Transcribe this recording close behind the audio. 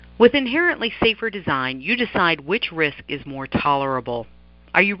With inherently safer design, you decide which risk is more tolerable.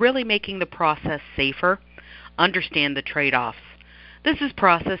 Are you really making the process safer? Understand the trade-offs. This is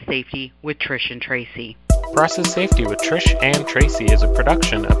Process Safety with Trish and Tracy. Process Safety with Trish and Tracy is a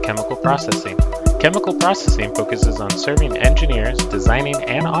production of Chemical Processing. Chemical Processing focuses on serving engineers, designing,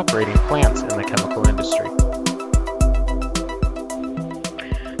 and operating plants in the chemical industry.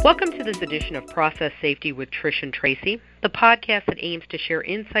 Welcome to this edition of Process Safety with Trish and Tracy, the podcast that aims to share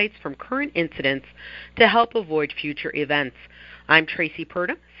insights from current incidents to help avoid future events. I'm Tracy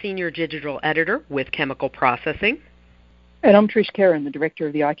Purda, Senior Digital Editor with Chemical Processing. And I'm Trish Kerrin, the Director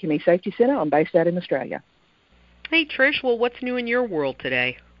of the iChemie Safety Centre. I'm based out in Australia. Hey Trish, well, what's new in your world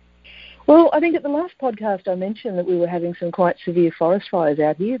today? Well, I think at the last podcast I mentioned that we were having some quite severe forest fires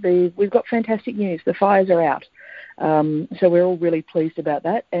out here. We've got fantastic news. The fires are out. So we're all really pleased about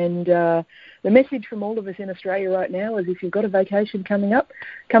that. And the message from all of us in Australia right now is if you've got a vacation coming up,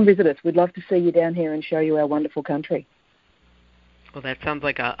 come visit us. We'd love to see you down here and show you our wonderful country. Well, that sounds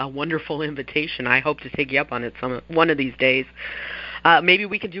like a wonderful invitation. I hope to take you up on it one of these days. Maybe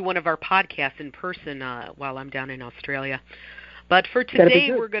we can do one of our podcasts in person while I'm down in Australia. But for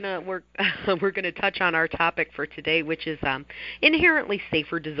today, we're gonna touch on our topic for today, which is inherently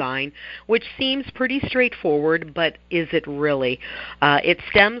safer design, which seems pretty straightforward, but is it really? It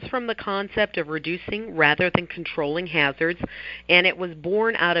stems from the concept of reducing rather than controlling hazards, and it was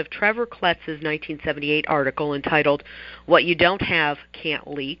born out of Trevor Kletz's 1978 article entitled "What You Don't Have Can't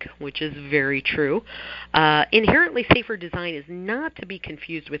Leak," which is very true. Inherently safer design is not to be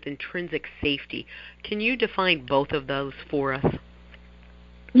confused with intrinsic safety. Can you define both of those for us?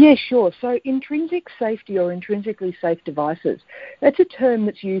 Yeah, sure. So intrinsic safety or intrinsically safe devices, that's a term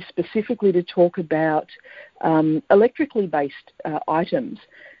that's used specifically to talk about electrically based items.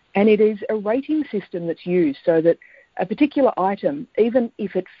 And it is a rating system that's used so that a particular item, even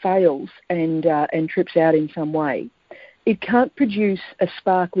if it fails and trips out in some way, it can't produce a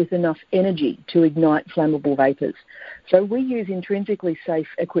spark with enough energy to ignite flammable vapours. So we use intrinsically safe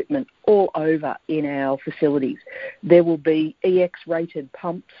equipment all over in our facilities. There will be EX-rated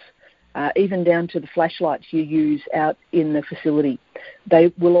pumps, even down to the flashlights you use out in the facility.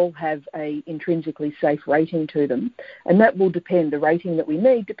 They will all have a intrinsically safe rating to them, and that will depend. The rating that we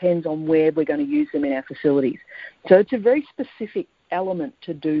need depends on where we're going to use them in our facilities. So it's a very specific element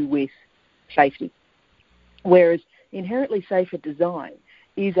to do with safety, whereas inherently safer design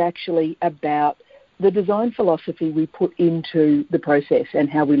is actually about the design philosophy we put into the process and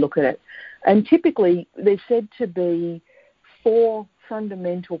how we look at it. And typically, there's said to be four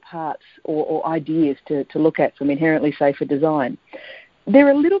fundamental parts or ideas to look at from inherently safer design.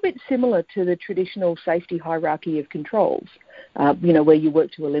 They're a little bit similar to the traditional safety hierarchy of controls, where you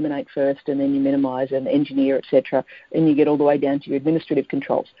work to eliminate first and then you minimise and engineer, etc., and you get all the way down to your administrative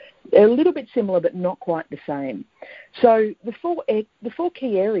controls. They're a little bit similar but not quite the same. So the four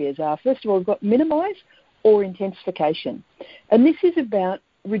key areas are, first of all, we've got minimise or intensification. And this is about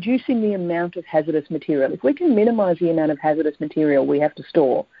reducing the amount of hazardous material. If we can minimise the amount of hazardous material we have to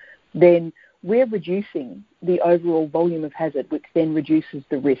store, then we're reducing the overall volume of hazard, which then reduces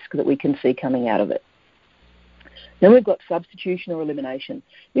the risk that we can see coming out of it. Then we've got substitution or elimination.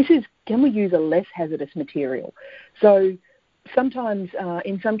 This is, can we use a less hazardous material? So sometimes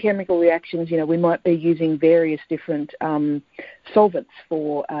in some chemical reactions, we might be using various different solvents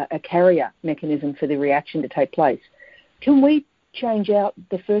for a carrier mechanism for the reaction to take place. Can we change out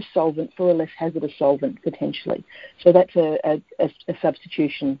the first solvent for a less hazardous solvent potentially? So that's a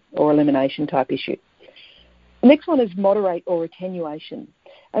substitution or elimination type issue. The next one is moderate or attenuation.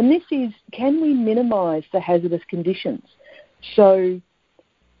 And this is, can we minimise the hazardous conditions? So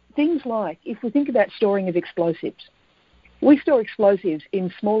things like, if we think about storing of explosives, we store explosives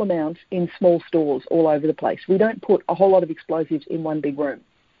in small amounts in small stores all over the place. We don't put a whole lot of explosives in one big room.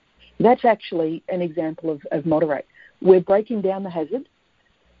 That's actually an example of moderate. We're breaking down the hazard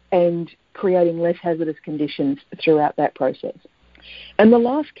and creating less hazardous conditions throughout that process. And the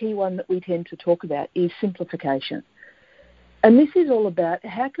last key one that we tend to talk about is simplification. And this is all about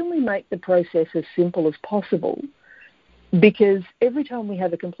how can we make the process as simple as possible, because every time we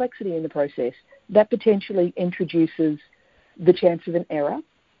have a complexity in the process, that potentially introduces the chance of an error.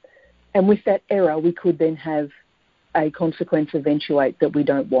 And with that error, we could then have a consequence eventuate that we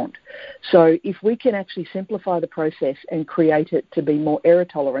don't want. So if we can actually simplify the process and create it to be more error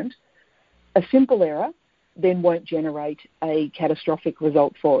tolerant, a simple error then won't generate a catastrophic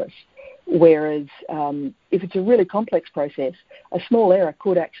result for us. Whereas if it's a really complex process, a small error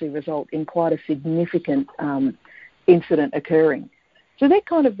could actually result in quite a significant incident occurring. So they're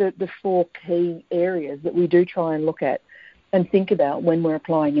kind of the four key areas that we do try and look at. and think about when we're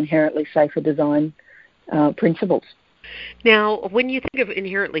applying inherently safer design principles. Now, when you think of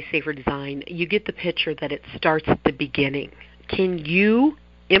inherently safer design, you get the picture that it starts at the beginning. Can you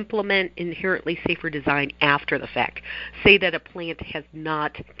implement inherently safer design after the fact? Say that a plant has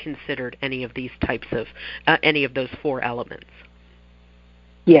not considered any of these types of, any of those four elements.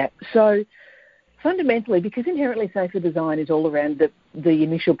 Yeah, so fundamentally, because inherently safer design is all around the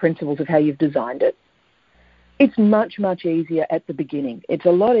initial principles of how you've designed it, it's much, much easier at the beginning. It's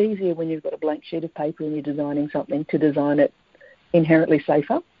a lot easier when you've got a blank sheet of paper and you're designing something to design it inherently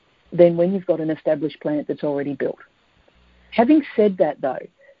safer than when you've got an established plant that's already built. Having said that, though,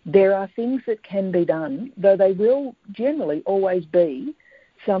 there are things that can be done, though they will generally always be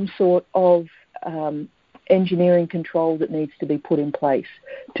some sort of engineering control that needs to be put in place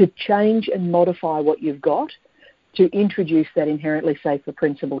to change and modify what you've got to introduce that inherently safer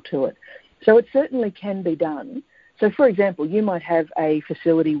principle to it. So it certainly can be done. So, for example, you might have a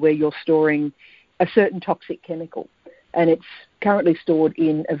facility where you're storing a certain toxic chemical and it's currently stored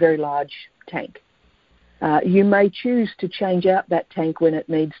in a very large tank. You may choose to change out that tank when it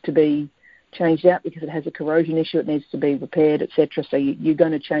needs to be changed out because it has a corrosion issue, it needs to be repaired, etc. So you're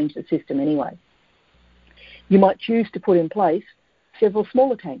going to change the system anyway. You might choose to put in place several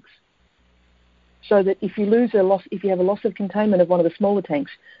smaller tanks so that if you have a loss of containment of one of the smaller tanks,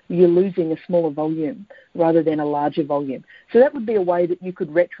 you're losing a smaller volume rather than a larger volume. So that would be a way that you could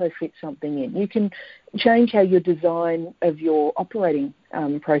retrofit something in. You can change how your design of your operating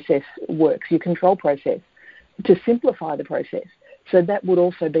process works, your control process, to simplify the process. So that would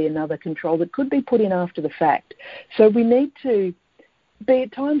also be another control that could be put in after the fact. So we need to be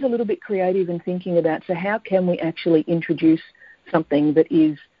at times a little bit creative in thinking about, so how can we actually introduce something that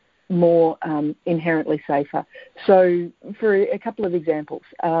is more inherently safer? So for a couple of examples,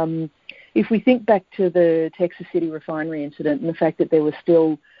 if we think back to the Texas City refinery incident and the fact that there was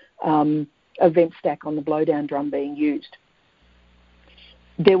still a vent stack on the blowdown drum being used,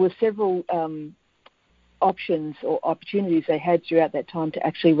 there were several options or opportunities they had throughout that time to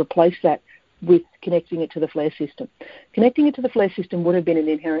actually replace that with connecting it to the flare system. Connecting it to the flare system would have been an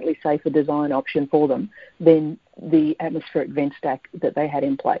inherently safer design option for them than the atmospheric vent stack that they had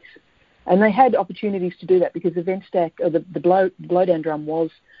in place. And they had opportunities to do that because the vent stack, or the blowdown drum, was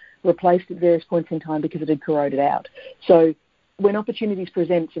replaced at various points in time because it had corroded out. So when opportunities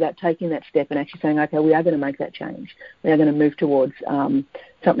present, it's about taking that step and actually saying, okay, we are going to make that change. We are going to move towards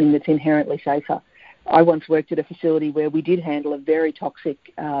something that's inherently safer. I once worked at a facility where we did handle a very toxic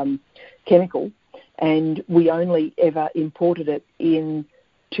chemical, and we only ever imported it in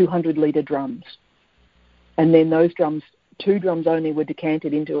 200-litre drums. And then those drums, 2 drums only, were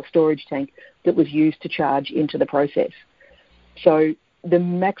decanted into a storage tank that was used to charge into the process. So the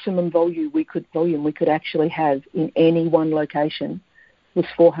maximum volume we could actually have in any one location was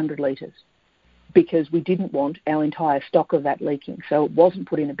 400 litres, because we didn't want our entire stock of that leaking. So it wasn't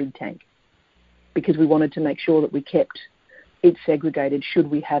put in a big tank, because we wanted to make sure that we kept it segregated should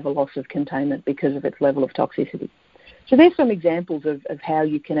we have a loss of containment because of its level of toxicity. So there's some examples of how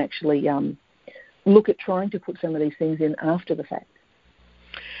you can actually look at trying to put some of these things in after the fact.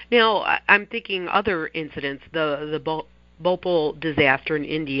 Now, I'm thinking other incidents, the Bhopal disaster in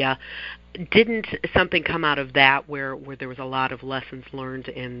India. Didn't something come out of that where there was a lot of lessons learned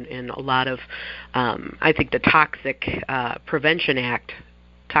and a lot of, I think the Toxic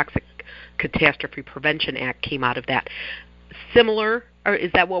Catastrophe Prevention Act came out of that. Similar, or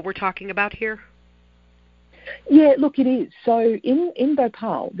is that what we're talking about here? Yeah, look, it is. So in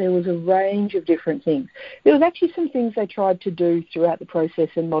Bhopal, there was a range of different things. There was actually some things they tried to do throughout the process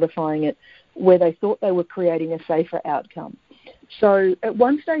and modifying it where they thought they were creating a safer outcome. So at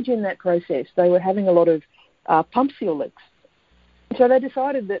one stage in that process, they were having a lot of pump seal leaks. So they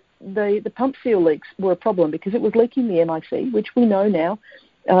decided that the pump seal leaks were a problem because it was leaking the MIC, which we know now,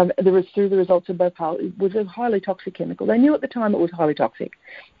 through the results of Bhopal, it was a highly toxic chemical. They knew at the time it was highly toxic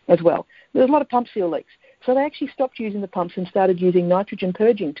as well. There was a lot of pump seal leaks. So they actually stopped using the pumps and started using nitrogen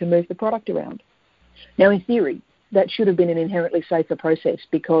purging to move the product around. Now, in theory, that should have been an inherently safer process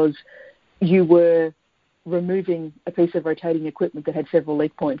because you were removing a piece of rotating equipment that had several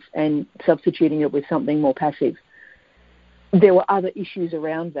leak points and substituting it with something more passive. There were other issues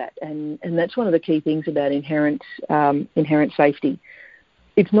around that, and that's one of the key things about inherent safety.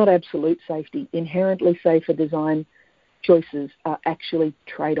 It's not absolute safety. Inherently safer design choices are actually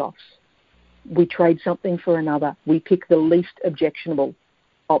trade-offs. We trade something for another. We pick the least objectionable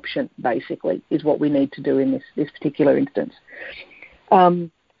option, basically, is what we need to do in this particular instance.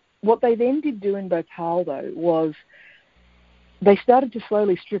 What they then did do in Bhopal, though, was they started to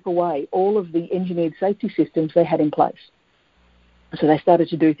slowly strip away all of the engineered safety systems they had in place. So they started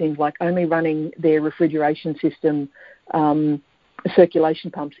to do things like only running their refrigeration system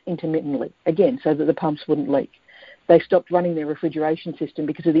circulation pumps intermittently, again, so that the pumps wouldn't leak. They stopped running their refrigeration system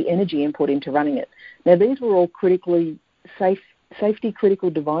because of the energy input into running it. Now, these were all safety-critical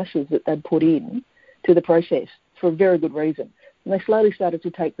devices that they'd put in to the process for a very good reason. And they slowly started to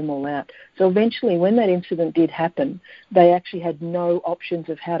take them all out. So eventually, when that incident did happen, they actually had no options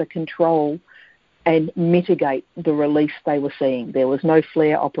of how to control and mitigate the release they were seeing. There was no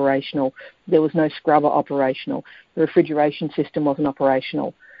flare operational. There was no scrubber operational. The refrigeration system wasn't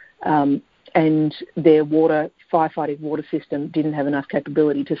operational. And their firefighting water system didn't have enough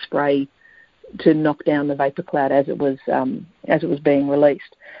capability to spray to knock down the vapor cloud as it was being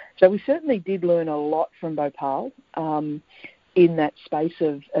released. So we certainly did learn a lot from Bhopal in that space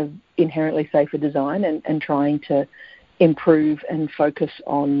of inherently safer design and trying to improve and focus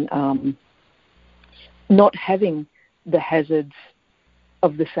on not having the hazards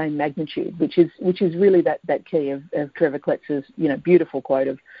of the same magnitude, which is really that key of Trevor Kletz's beautiful quote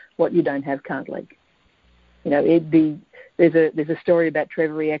of what you don't have can't leak. There's a story about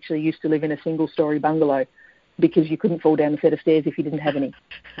Trevor. He actually used to live in a single-story bungalow because you couldn't fall down a set of stairs if you didn't have any.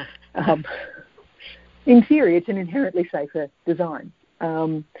 In theory, it's an inherently safer design.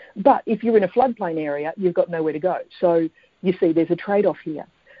 But if you're in a floodplain area, you've got nowhere to go. So you see there's a trade-off here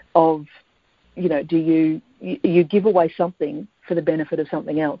of, do you give away something for the benefit of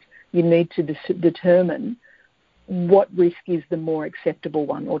something else? You need to determine what risk is the more acceptable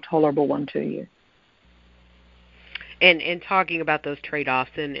one or tolerable one to you. And talking about those trade-offs,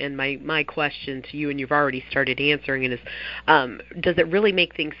 and my question to you, and you've already started answering it, is does it really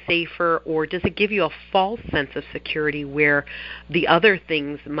make things safer, or does it give you a false sense of security where the other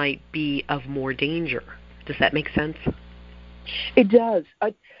things might be of more danger? Does that make sense? It does.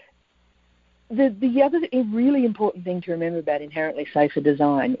 The other really important thing to remember about inherently safer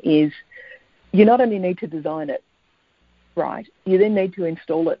design is you not only need to design it right, you then need to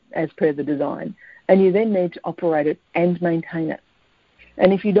install it as per the design, and you then need to operate it and maintain it.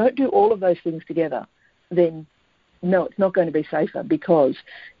 And if you don't do all of those things together, then no, it's not going to be safer, because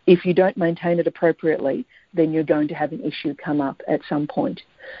if you don't maintain it appropriately, then you're going to have an issue come up at some point.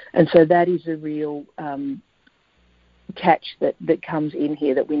 And so that is a real catch that comes in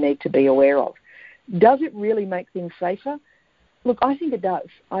here that we need to be aware of. Does it really make things safer? Look, I think it does.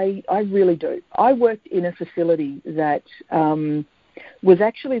 I really do. I worked in a facility that was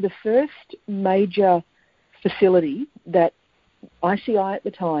actually the first major facility that ICI at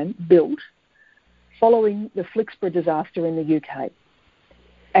the time built following the Flixborough disaster in the UK.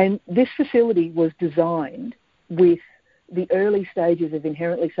 And this facility was designed with the early stages of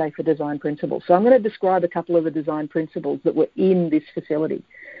inherently safer design principles. So I'm going to describe a couple of the design principles that were in this facility.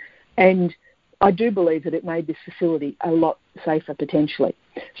 And I do believe that it made this facility a lot safer potentially.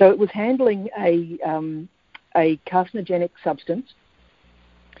 So it was handling a carcinogenic substance,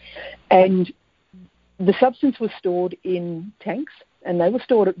 and the substance was stored in tanks, and they were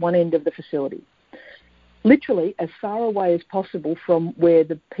stored at one end of the facility, literally as far away as possible from where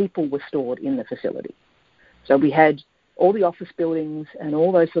the people were stored in the facility. So we had all the office buildings and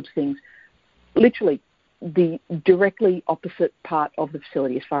all those sorts of things, literally the directly opposite part of the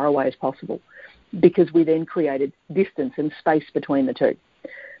facility, as far away as possible, because we then created distance and space between the two.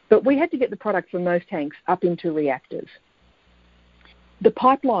 But we had to get the product from those tanks up into reactors. The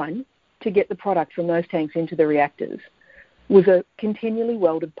pipeline to get the product from those tanks into the reactors was a continually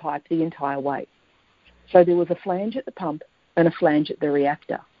welded pipe the entire way. So there was a flange at the pump and a flange at the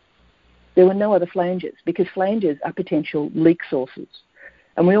reactor. There were no other flanges, because flanges are potential leak sources.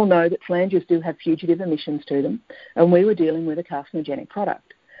 And we all know that flanges do have fugitive emissions to them, and we were dealing with a carcinogenic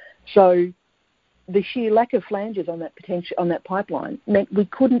product. So the sheer lack of flanges on that pipeline meant we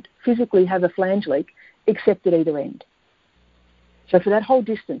couldn't physically have a flange leak except at either end. So for that whole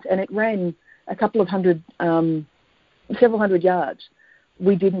distance, and it ran a couple of several hundred yards,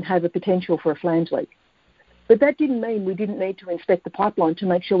 we didn't have a potential for a flange leak. But that didn't mean we didn't need to inspect the pipeline to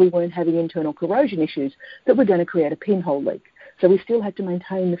make sure we weren't having internal corrosion issues that were going to create a pinhole leak. So we still had to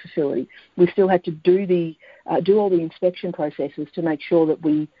maintain the facility. We still had to do all the inspection processes to make sure that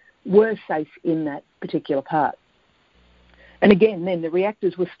we were safe in that particular part. And again, then the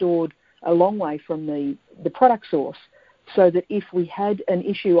reactors were stored a long way from the product source, so that if we had an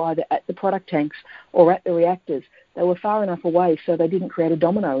issue either at the product tanks or at the reactors, they were far enough away so they didn't create a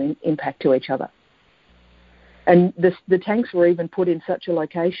domino impact to each other. And the tanks were even put in such a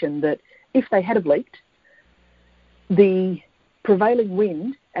location that if they had leaked, the prevailing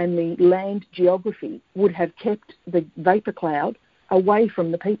wind and the land geography would have kept the vapor cloud away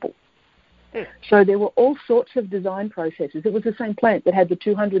from the people. So there were all sorts of design processes. It was the same plant that had the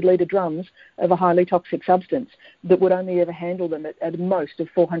 200-litre drums of a highly toxic substance that would only ever handle them at most of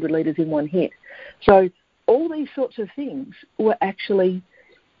 400 litres in one hit. So all these sorts of things were actually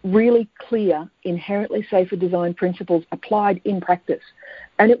really clear, inherently safer design principles applied in practice.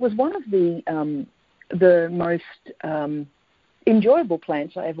 And it was one of the most enjoyable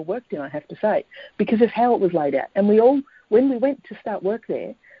plants I ever worked in, I have to say, because of how it was laid out. And when we went to start work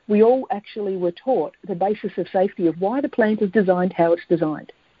there, we all actually were taught the basis of safety of why the plant is designed how it's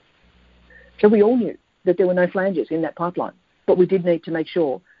designed. So we all knew that there were no flanges in that pipeline, but we did need to make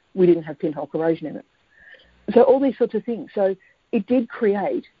sure we didn't have pinhole corrosion in it. So all these sorts of things. So it did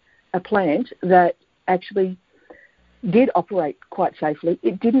create a plant that actually did operate quite safely.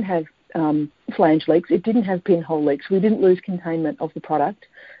 It didn't have flange leaks. It didn't have pinhole leaks. We didn't lose containment of the product.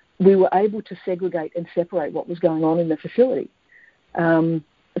 We were able to segregate and separate what was going on in the facility.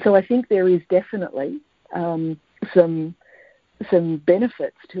 So I think there is definitely some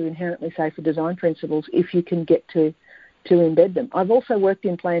benefits to inherently safer design principles if you can get to embed them. I've also worked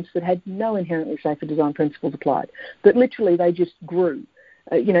in plants that had no inherently safer design principles applied, that literally they just grew.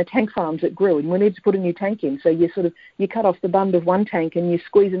 Tank farms that grew, and we need to put a new tank in. So you cut off the bund of one tank and you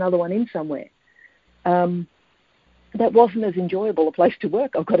squeeze another one in somewhere. That wasn't as enjoyable a place to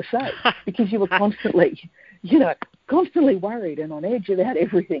work, I've got to say, because you were constantly worried and on edge about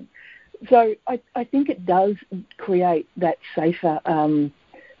everything. So I think it does create that safer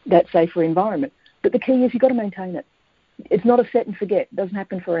environment. But the key is you've got to maintain it. It's not a set and forget. It doesn't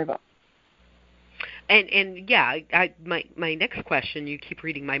happen forever. And yeah, my next question, you keep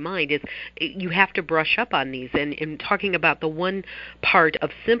reading my mind, is you have to brush up on these and talking about the one part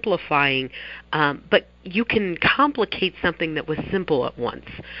of simplifying, but you can complicate something that was simple at once.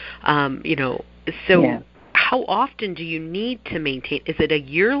 How often do you need to maintain? Is it a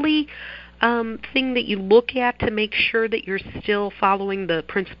yearly thing that you look at to make sure that you're still following the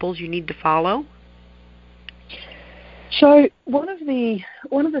principles you need to follow? So one of the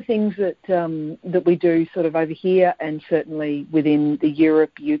things that we do sort of over here, and certainly within the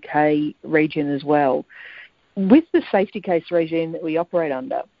Europe, UK region as well, with the safety case regime that we operate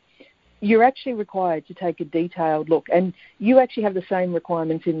under, you're actually required to take a detailed look, and you actually have the same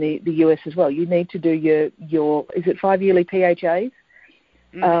requirements in the US as well. You need to do your is it 5-yearly PHAs?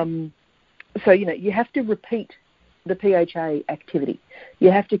 Mm-hmm. So you have to repeat the PHA activity.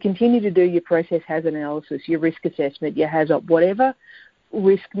 You have to continue to do your process hazard analysis, your risk assessment, your hazard, whatever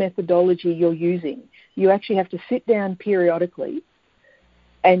risk methodology you're using. You actually have to sit down periodically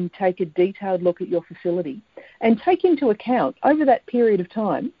and take a detailed look at your facility and take into account over that period of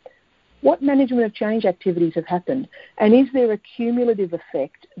time what management of change activities have happened, and is there a cumulative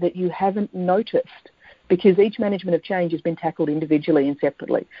effect that you haven't noticed because each management of change has been tackled individually and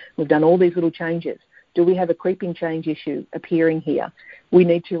separately. We've done all these little changes. Do we have a creeping change issue appearing here? We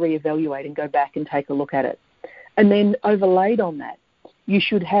need to reevaluate and go back and take a look at it. And then overlaid on that, you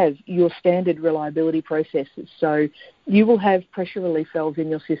should have your standard reliability processes. So you will have pressure relief valves in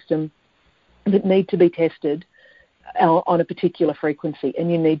your system that need to be tested on a particular frequency,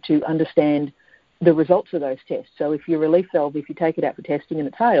 and you need to understand the results of those tests. So if your relief valve, if you take it out for testing and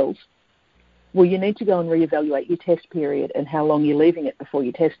it fails, well, you need to go and reevaluate your test period and how long you're leaving it before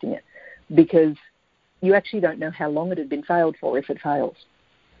you're testing it, because you actually don't know how long it had been failed for if it fails.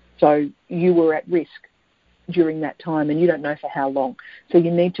 So you were at risk during that time and you don't know for how long. So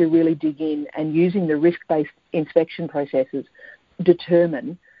you need to really dig in and, using the risk-based inspection processes,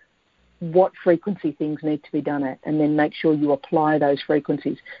 determine what frequency things need to be done at, and then make sure you apply those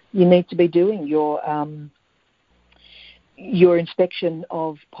frequencies. You need to be doing your inspection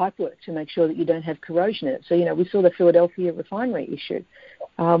of pipework to make sure that you don't have corrosion in it. So, we saw the Philadelphia refinery issue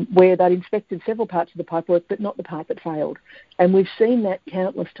where they'd inspected several parts of the pipework but not the part that failed. And we've seen that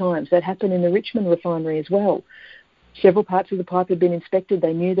countless times. That happened in the Richmond refinery as well. Several parts of the pipe had been inspected.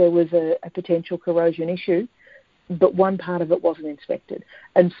 They knew there was a potential corrosion issue, but one part of it wasn't inspected.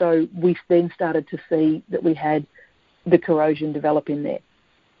 And so we then started to see that we had the corrosion develop in there.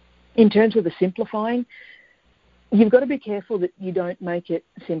 In terms of the simplifying, you've got to be careful that you don't make it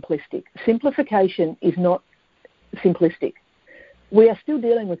simplistic. Simplification is not simplistic. We are still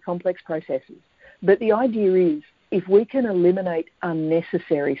dealing with complex processes, but the idea is if we can eliminate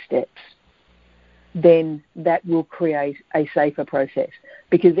unnecessary steps, then that will create a safer process,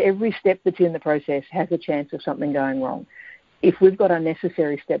 because every step that's in the process has a chance of something going wrong. If we've got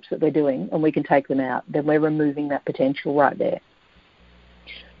unnecessary steps that we're doing and we can take them out, then we're removing that potential right there.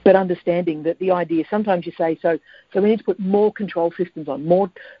 But understanding that the idea, sometimes you say, so we need to put more control systems on, more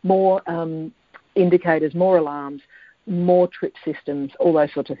indicators, more alarms, more trip systems, all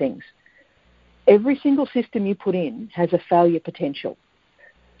those sorts of things. Every single system you put in has a failure potential.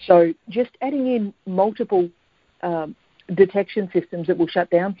 So just adding in multiple detection systems that will shut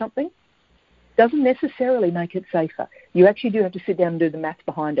down something doesn't necessarily make it safer. You actually do have to sit down and do the math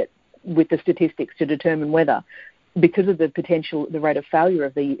behind it with the statistics to determine whether, because of the potential, the rate of failure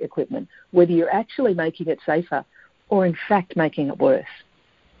of the equipment, whether you're actually making it safer or in fact making it worse.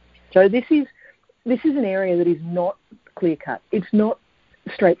 So this is an area that is not clear-cut. It's not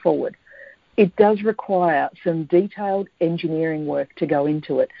straightforward. It does require some detailed engineering work to go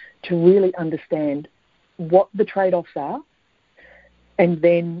into it to really understand what the trade-offs are and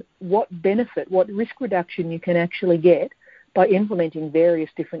then what benefit, what risk reduction you can actually get by implementing various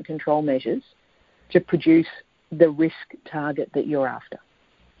different control measures to produce the risk target that you're after.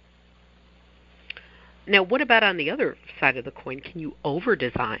 Now, what about on the other side of the coin? Can you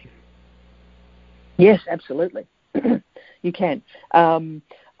over-design? Yes, absolutely. You can.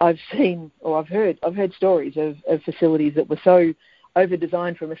 I've heard stories of facilities that were so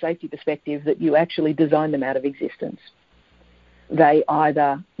over-designed from a safety perspective that you actually design them out of existence. They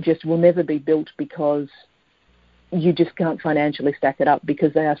either just will never be built because you just can't financially stack it up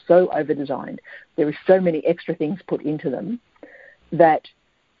because they are so over-designed. There are so many extra things put into them that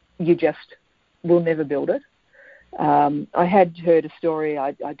you just will never build it. I had heard a story,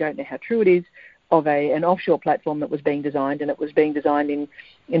 I don't know how true it is, of an offshore platform that was being designed, and it was being designed in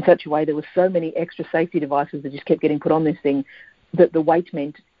such a way there were so many extra safety devices that just kept getting put on this thing that the weight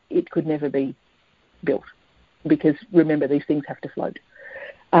meant it could never be built because, remember, these things have to float.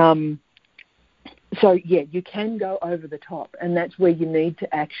 So, yeah, you can go over the top, and that's where you need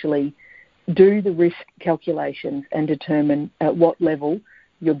to actually do the risk calculations and determine at what level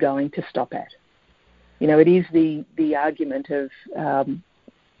you're going to stop at. You know, it is the argument of,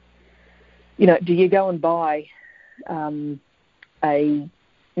 do you go and buy a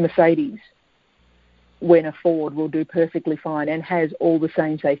Mercedes when a Ford will do perfectly fine and has all the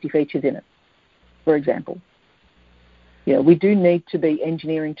same safety features in it, for example? You know, we do need to be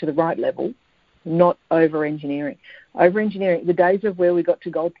engineering to the right level, not over-engineering. Over-engineering, the days of where we got to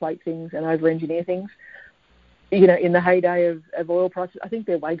gold plate things and over-engineer things, you know, in the heyday of oil prices, I think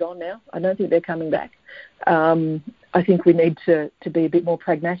they're way gone now. I don't think they're coming back. I think we need to be a bit more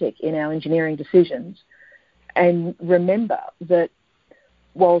pragmatic in our engineering decisions and remember that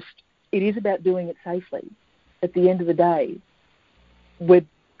whilst it is about doing it safely, at the end of the day, we're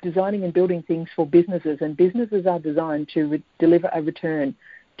designing and building things for businesses, and businesses are designed to deliver a return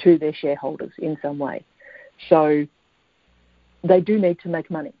to their shareholders in some way. So they do need to make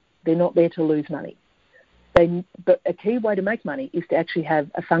money. They're not there to lose money. But a key way to make money is to actually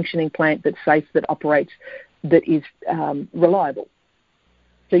have a functioning plant that's safe, that operates, that is reliable.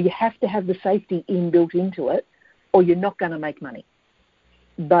 So you have to have the safety inbuilt into it, or you're not going to make money.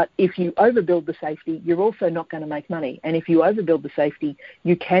 But if you overbuild the safety, you're also not going to make money. And if you overbuild the safety,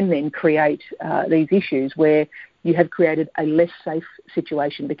 you can then create these issues where you have created a less safe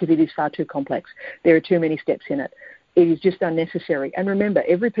situation because it is far too complex. There are too many steps in it. It is just unnecessary. And remember,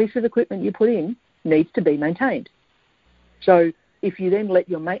 every piece of equipment you put in needs to be maintained. So if you then let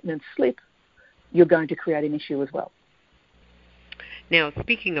your maintenance slip, you're going to create an issue as well. Now,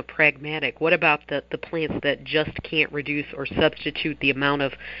 speaking of pragmatic, what about the plants that just can't reduce or substitute the amount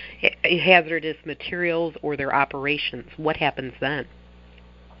of hazardous materials or their operations? What happens then?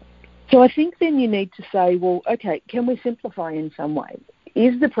 So I think then you need to say, well, okay, can we simplify in some way?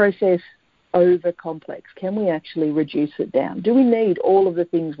 Is the process over complex? Can we actually reduce it down? Do we need all of the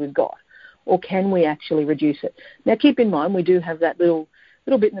things we've got? Or can we actually reduce it? Now, keep in mind, we do have that little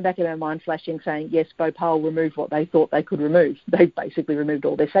bit in the back of our mind flashing saying, yes, Bhopal removed what they thought they could remove. They basically removed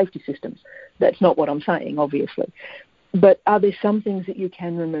all their safety systems. That's not what I'm saying, obviously. But are there some things that you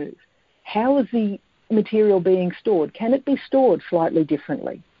can remove? How is the material being stored? Can it be stored slightly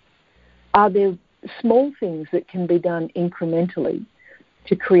differently? Are there small things that can be done incrementally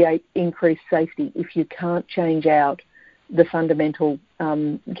to create increased safety if you can't change out the fundamental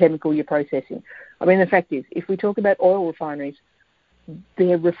chemical you're processing? I mean, the fact is, if we talk about oil refineries,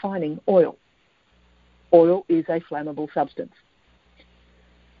 they're refining oil. Oil is a flammable substance.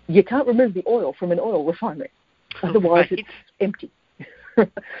 You can't remove the oil from an oil refinery. Otherwise, it's empty.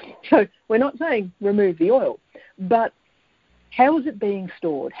 So we're not saying remove the oil, but how is it being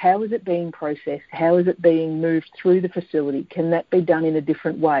stored? How is it being processed? How is it being moved through the facility? Can that be done in a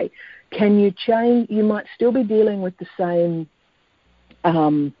different way? Can you change? You might still be dealing with the same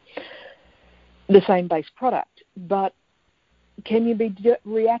base product, but can you be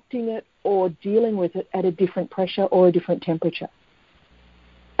reacting it or dealing with it at a different pressure or a different temperature?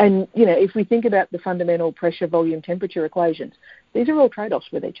 And, you know, if we think about the fundamental pressure, volume, temperature equations, these are all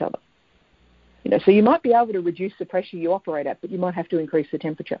trade-offs with each other. So you might be able to reduce the pressure you operate at, but you might have to increase the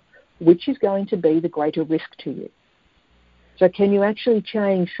temperature, which is going to be the greater risk to you. So can you actually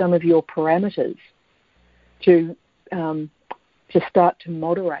change some of your parameters to start to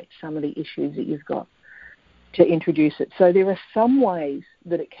moderate some of the issues that you've got, to introduce it? So there are some ways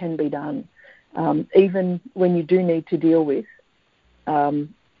that it can be done, even when you do need to deal with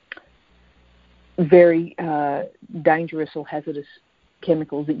very dangerous or hazardous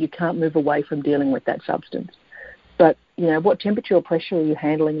chemicals that you can't move away from dealing with that substance. But, what temperature or pressure are you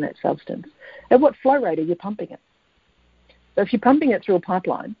handling that substance? At what flow rate are you pumping it? So if you're pumping it through a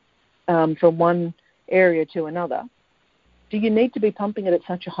pipeline from one area to another, do you need to be pumping it at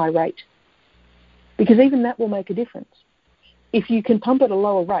such a high rate? Because even that will make a difference. If you can pump at a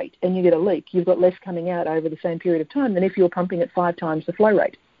lower rate and you get a leak, you've got less coming out over the same period of time than if you're pumping at 5 times the flow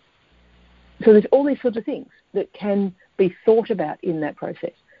rate. So there's all these sorts of things that can be thought about in that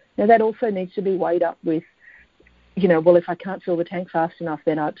process. Now, that also needs to be weighed up with, well, if I can't fill the tank fast enough,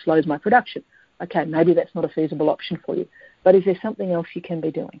 then it slows my production. Okay, maybe that's not a feasible option for you. But is there something else you can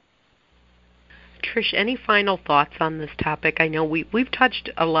be doing? Trish, any final thoughts on this topic? I know we've touched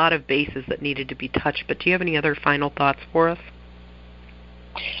a lot of bases that needed to be touched, but do you have any other final thoughts for us?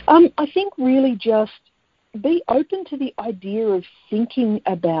 I think really just be open to the idea of thinking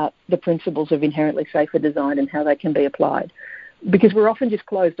about the principles of inherently safer design and how they can be applied. Because we're often just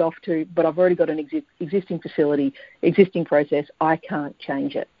closed off to, but I've already got an existing facility, existing process, I can't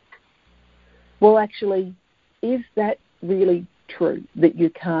change it. Well, actually, is that really true, that you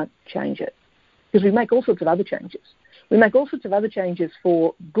can't change it? Because we make all sorts of other changes. We make all sorts of other changes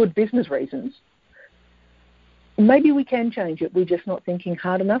for good business reasons. Maybe we can change it. We're just not thinking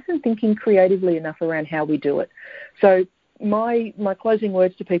hard enough and thinking creatively enough around how we do it. So my closing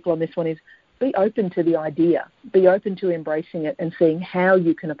words to people on this one is be open to the idea. Be open to embracing it and seeing how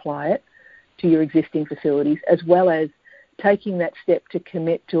you can apply it to your existing facilities, as well as taking that step to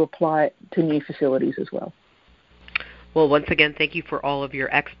commit to apply it to new facilities as well. Well, once again, thank you for all of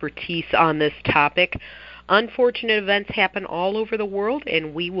your expertise on this topic. Unfortunate events happen all over the world,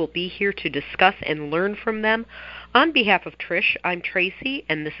 and we will be here to discuss and learn from them. On behalf of Trish, I'm Tracy,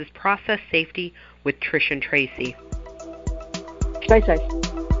 and this is Process Safety with Trish and Tracy. Stay safe.